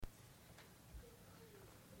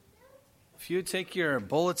If you take your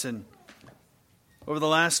bulletin, over the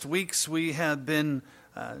last weeks we have been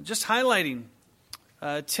just highlighting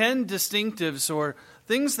 10 distinctives or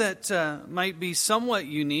things that might be somewhat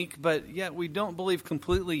unique, but yet we don't believe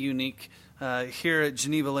completely unique here at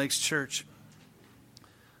Geneva Lakes Church.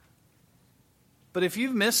 But if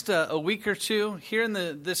you've missed a week or two, here in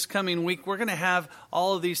this coming week, we're going to have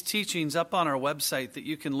all of these teachings up on our website that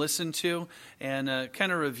you can listen to and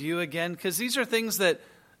kind of review again. Because these are things that,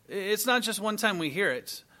 it's not just one time we hear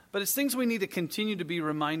it, but it's things we need to continue to be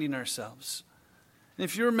reminding ourselves. And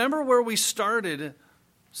if you remember where we started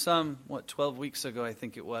 12 weeks ago, I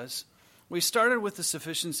think it was, we started with the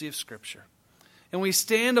sufficiency of Scripture. And we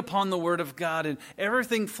stand upon the Word of God, and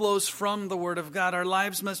everything flows from the Word of God. Our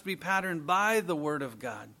lives must be patterned by the Word of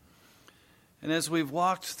God. And as we've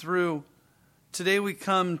walked through, today we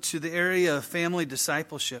come to the area of family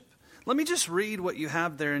discipleship. Let me just read what you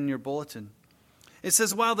have there in your bulletin. It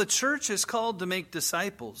says, while the church is called to make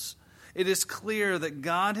disciples, it is clear that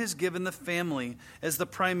God has given the family as the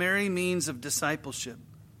primary means of discipleship.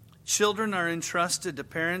 Children are entrusted to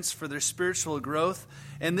parents for their spiritual growth,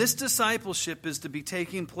 and this discipleship is to be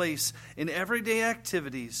taking place in everyday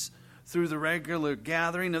activities through the regular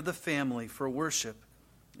gathering of the family for worship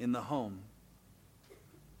in the home.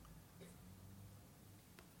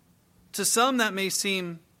 To some, that may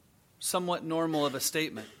seem somewhat normal of a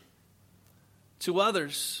statement. To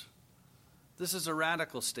others, this is a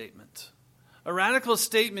radical statement. A radical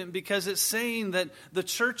statement because it's saying that the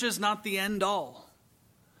church is not the end all.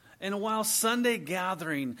 And while Sunday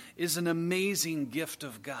gathering is an amazing gift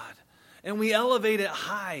of God, and we elevate it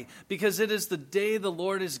high because it is the day the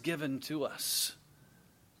Lord has given to us,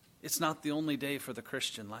 it's not the only day for the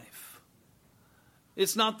Christian life.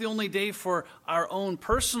 It's not the only day for our own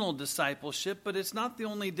personal discipleship, but it's not the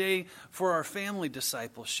only day for our family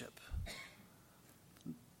discipleship.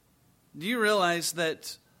 Do you realize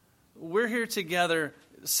that we're here together,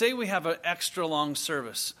 say we have an extra long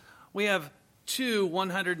service. We have 2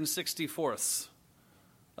 164ths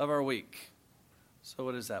of our week. So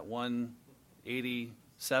what is that,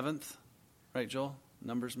 187th? Right, Joel?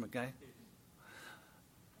 Numbers guy?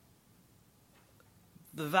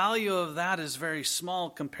 The value of that is very small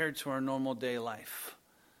compared to our normal day life.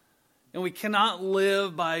 And we cannot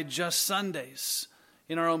live by just Sundays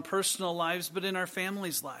in our own personal lives, but in our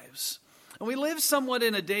families' lives. And we live somewhat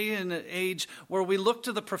in a day and an age where we look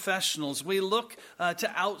to the professionals. We look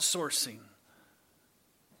to outsourcing.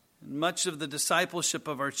 Much of the discipleship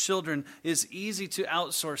of our children is easy to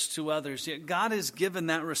outsource to others. Yet God has given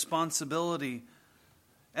that responsibility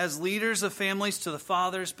as leaders of families to the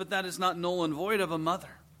fathers, but that is not null and void of a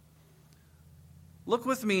mother. Look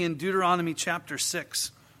with me in Deuteronomy chapter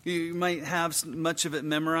 6. You might have much of it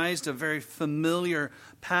memorized, a very familiar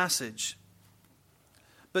passage.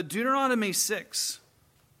 But Deuteronomy 6,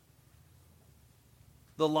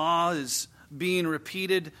 the law is being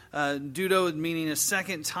repeated, deuto meaning a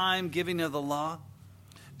second time giving of the law.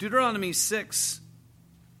 Deuteronomy 6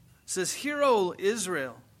 says, "Hear, O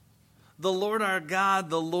Israel, the Lord our God,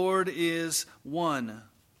 the Lord is one."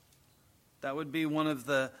 That would be one of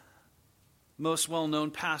the most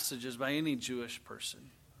well-known passages by any Jewish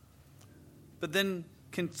person. But then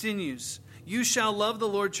continues, "You shall love the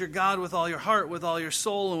Lord your God with all your heart, with all your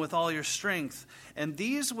soul, and with all your strength. And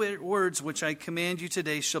these words which I command you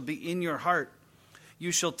today shall be in your heart.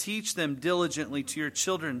 You shall teach them diligently to your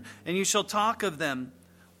children, and you shall talk of them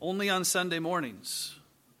only on Sunday mornings."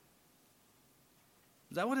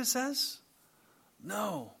 Is that what it says?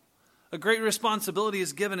 No. A great responsibility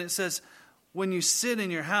is given. It says, when you sit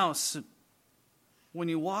in your house, when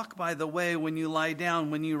you walk by the way, when you lie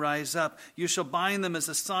down, when you rise up, you shall bind them as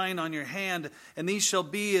a sign on your hand, and these shall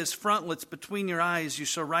be as frontlets between your eyes. You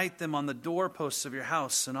shall write them on the doorposts of your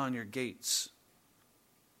house and on your gates.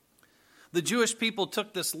 The Jewish people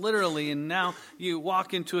took this literally, and now you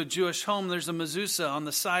walk into a Jewish home, there's a mezuzah on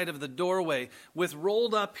the side of the doorway with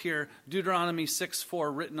rolled up here Deuteronomy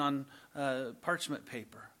 6:4 written on parchment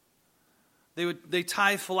paper. They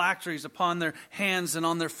tie phylacteries upon their hands and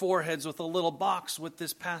on their foreheads with a little box with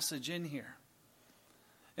this passage in here.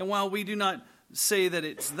 And while we do not say that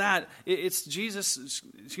it's Jesus,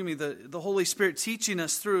 the Holy Spirit teaching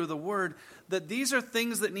us through the Word that these are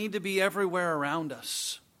things that need to be everywhere around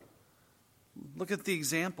us. Look at the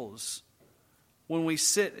examples. When we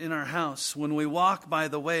sit in our house, when we walk by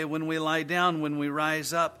the way, when we lie down, when we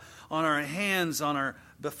rise up, on our hands,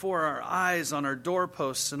 before our eyes, on our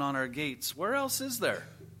doorposts, and on our gates. Where else is there?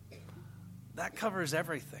 That covers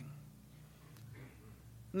everything.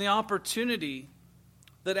 And the opportunity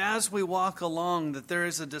that as we walk along, that there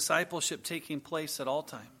is a discipleship taking place at all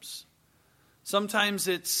times. Sometimes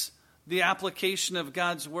it's the application of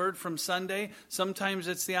God's word from Sunday. Sometimes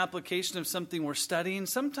it's the application of something we're studying.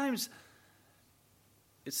 Sometimes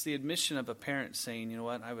it's the admission of a parent saying, you know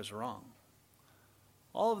what, I was wrong.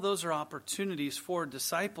 All of those are opportunities for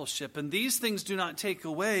discipleship. And these things do not take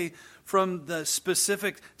away from the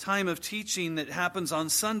specific time of teaching that happens on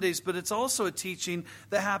Sundays, but it's also a teaching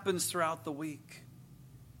that happens throughout the week.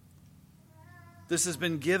 This has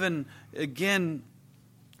been given again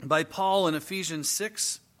by Paul in Ephesians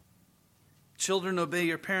 6. Children, obey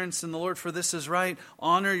your parents in the Lord, for this is right.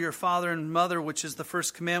 Honor your father and mother, which is the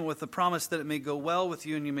first commandment, with the promise that it may go well with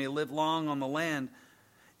you and you may live long on the land.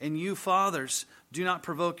 And you, fathers, do not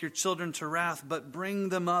provoke your children to wrath, but bring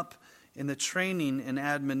them up in the training and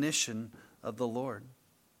admonition of the Lord.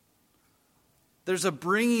 There's a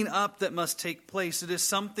bringing up that must take place. It is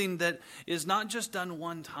something that is not just done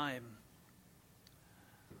one time.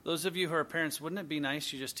 Those of you who are parents, wouldn't it be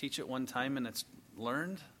nice you just teach it one time and it's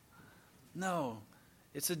learned? No,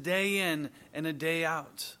 it's a day in and a day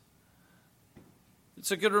out. It's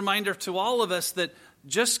a good reminder to all of us that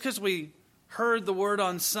just because we heard the word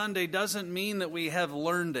on Sunday doesn't mean that we have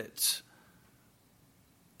learned it.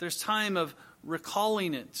 There's time of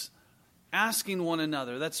recalling it, asking one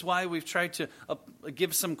another. That's why we've tried to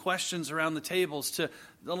give some questions around the tables to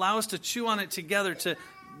allow us to chew on it together, to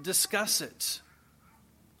discuss it.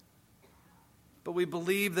 But we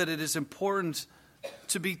believe that it is important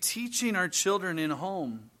to be teaching our children in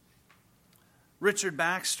home. Richard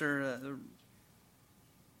Baxter, the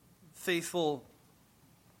faithful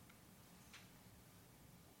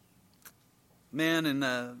man in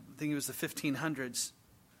I think it was the 1500s,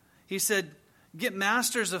 he said, get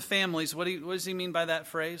masters of families. What does he mean by that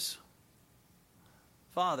phrase?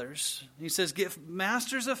 Fathers. He says, get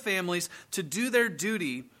masters of families to do their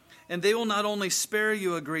duty, and they will not only spare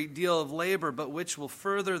you a great deal of labor, but which will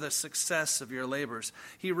further the success of your labors.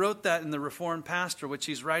 He wrote that in the Reformed Pastor, which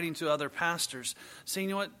he's writing to other pastors, saying,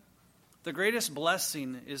 you know what? The greatest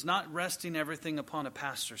blessing is not resting everything upon a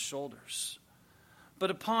pastor's shoulders, but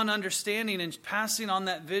upon understanding and passing on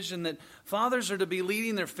that vision that fathers are to be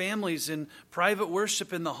leading their families in private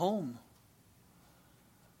worship in the home.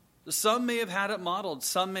 Some may have had it modeled,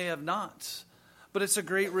 some may have not. But it's a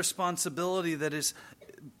great responsibility that is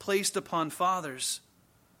placed upon fathers.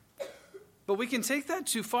 But we can take that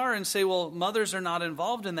too far and say, well, mothers are not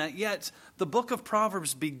involved in that. Yet the book of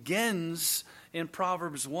Proverbs begins in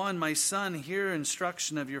Proverbs 1, my son, hear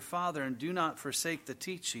instruction of your father, and do not forsake the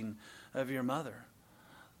teaching of your mother.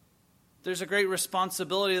 There's a great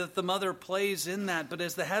responsibility that the mother plays in that. But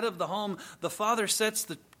as the head of the home, the father sets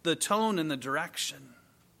the tone and the direction.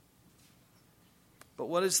 But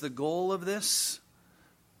what is the goal of this?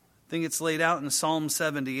 I think it's laid out in Psalm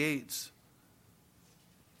 78.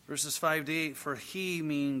 Verses 5 to 8. For he,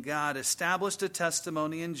 meaning God, established a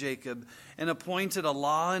testimony in Jacob and appointed a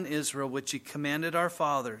law in Israel, which he commanded our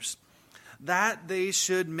fathers, that they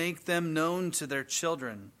should make them known to their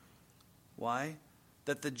children. Why?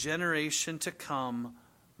 That the generation to come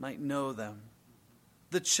might know them.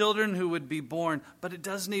 The children who would be born. But it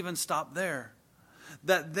doesn't even stop there.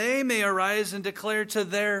 That they may arise and declare to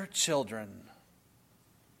their children.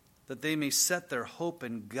 That they may set their hope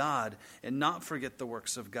in God and not forget the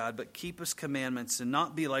works of God, but keep his commandments and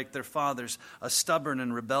not be like their fathers, a stubborn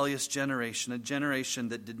and rebellious generation, a generation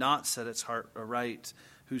that did not set its heart aright,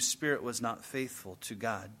 whose spirit was not faithful to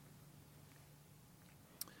God.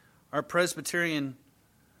 Our Presbyterian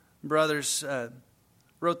brothers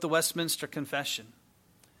wrote the Westminster Confession.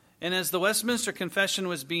 And as the Westminster Confession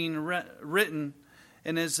was being written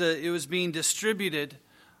and as it was being distributed,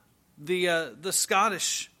 the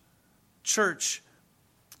Scottish Church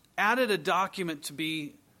added a document to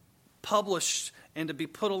be published and to be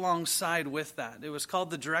put alongside with that. It was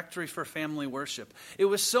called the Directory for Family Worship. It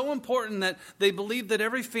was so important that they believed that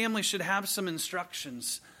every family should have some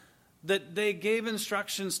instructions, that they gave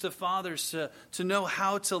instructions to fathers to know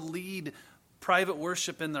how to lead private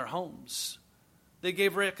worship in their homes. They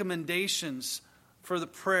gave recommendations for the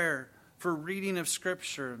prayer, for reading of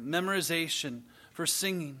Scripture, memorization, for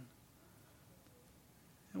singing.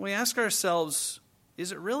 And we ask ourselves,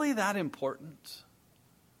 is it really that important?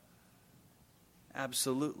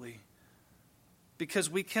 Absolutely. Because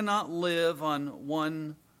we cannot live on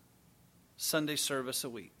one Sunday service a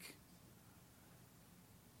week.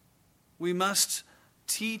 We must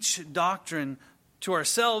teach doctrine to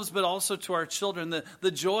ourselves, but also to our children.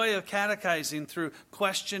 The joy of catechizing through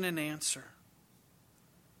question and answer.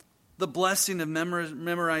 The blessing of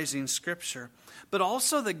memorizing Scripture. But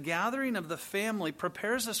also the gathering of the family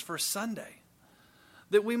prepares us for Sunday.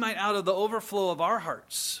 That we might, out of the overflow of our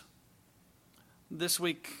hearts, This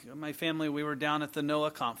week, my family, we were down at the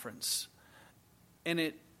Noah conference.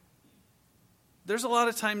 And there's a lot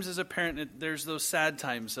of times as a parent, there's those sad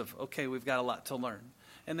times of, okay, we've got a lot to learn.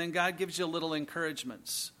 And then God gives you little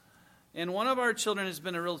encouragements. And one of our children has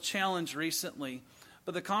been a real challenge recently.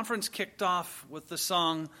 But the conference kicked off with the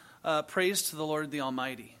song, Praise to the Lord the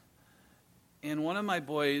Almighty. And one of my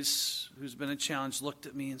boys, who's been a challenge, looked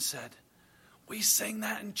at me and said, "We sang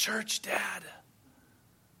that in church, Dad."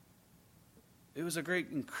 It was a great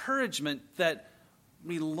encouragement that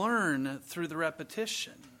we learn through the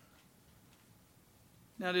repetition.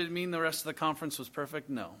 Now, did it mean the rest of the conference was perfect?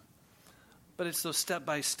 No. But it's those step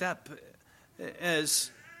by step.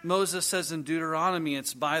 As Moses says in Deuteronomy,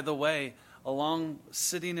 it's by the way, along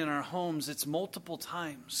sitting in our homes, it's multiple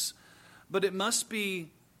times. But it must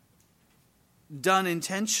be done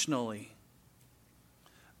intentionally.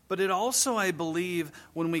 But it also, I believe,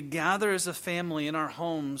 when we gather as a family in our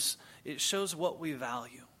homes, it shows what we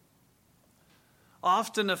value.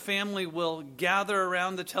 Often a family will gather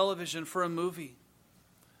around the television for a movie.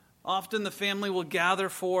 Often the family will gather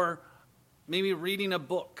for maybe reading a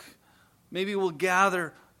book. Maybe we'll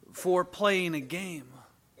gather for playing a game.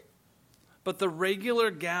 But the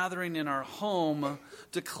regular gathering in our home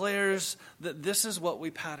declares that this is what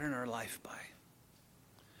we pattern our life by.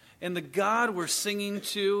 And the God we're singing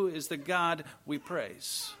to is the God we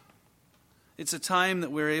praise. It's a time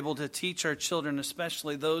that we're able to teach our children,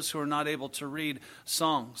 especially those who are not able to read,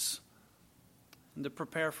 songs and to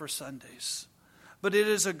prepare for Sundays. But it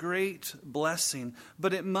is a great blessing.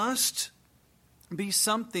 But it must be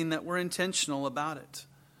something that we're intentional about it.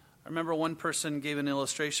 I remember one person gave an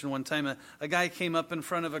illustration one time. A guy came up in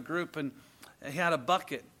front of a group and he had a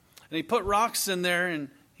bucket. And he put rocks in there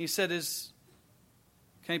and he said,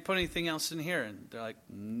 "Can I put anything else in here?" And they're like,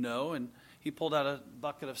 "No." And he pulled out a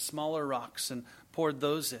bucket of smaller rocks and poured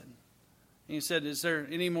those in. And he said, "Is there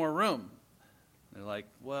any more room?" They're like,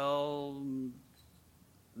 "Well,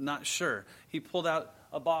 not sure." He pulled out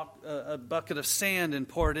a bucket of sand and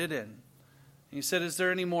poured it in. And he said, "Is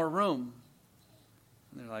there any more room?"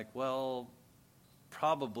 And they're like, "Well,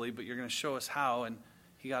 probably, but you're going to show us how." And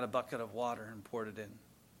he got a bucket of water and poured it in. And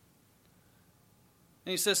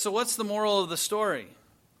he says, "So what's the moral of the story?"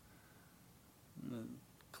 And the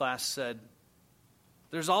class said,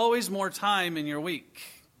 "There's always more time in your week."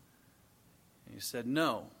 And he said,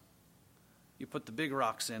 "No, you put the big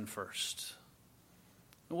rocks in first."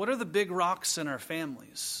 And what are the big rocks in our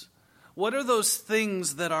families? What are those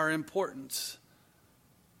things that are important?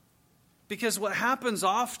 Because what happens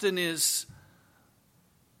often is,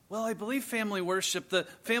 well, I believe family worship, the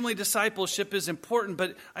family discipleship is important,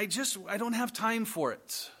 but I don't have time for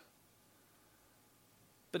it.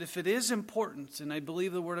 But if it is important, and I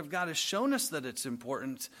believe the Word of God has shown us that it's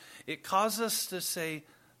important, it causes us to say,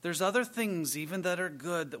 there's other things even that are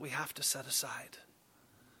good that we have to set aside.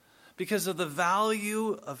 Because of the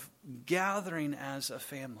value of gathering as a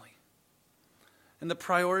family. And the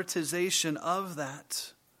prioritization of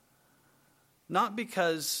that. Not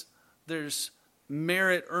because there's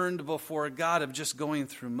merit earned before God of just going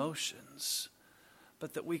through motions,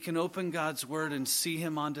 but that we can open God's Word and see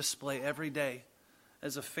Him on display every day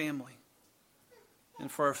as a family. And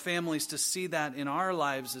for our families to see that in our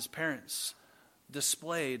lives as parents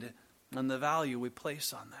displayed and the value we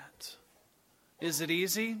place on that. Is it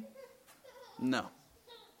easy? No.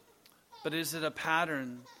 But is it a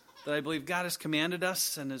pattern that I believe God has commanded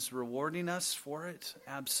us and is rewarding us for it?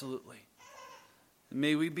 Absolutely. And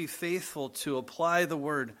may we be faithful to apply the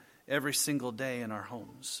Word every single day in our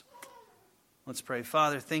homes. Let's pray.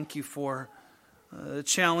 Father, thank you for the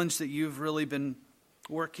challenge that you've really been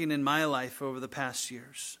working in my life over the past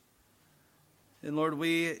years. And Lord,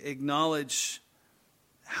 we acknowledge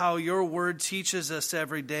how your Word teaches us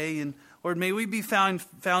every day. And Lord, may we be found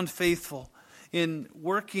faithful in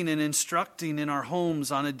working and instructing in our homes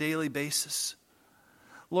on a daily basis.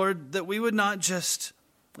 Lord, that we would not just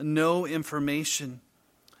know information,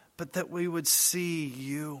 but that we would see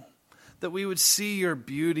you, that we would see your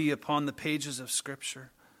beauty upon the pages of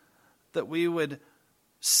Scripture, that we would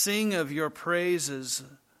sing of your praises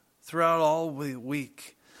throughout all the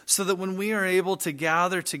week, so that when we are able to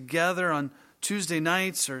gather together on Tuesday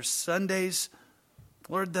nights or Sundays,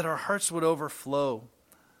 Lord, that our hearts would overflow,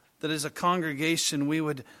 that as a congregation we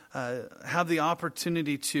would have the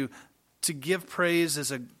opportunity to give praise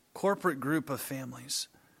as a corporate group of families.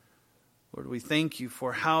 Lord, we thank you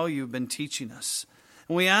for how you've been teaching us.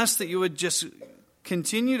 And we ask that you would just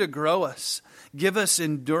continue to grow us, give us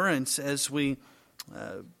endurance as we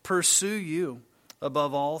pursue you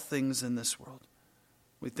above all things in this world.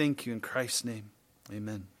 We thank you in Christ's name.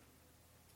 Amen.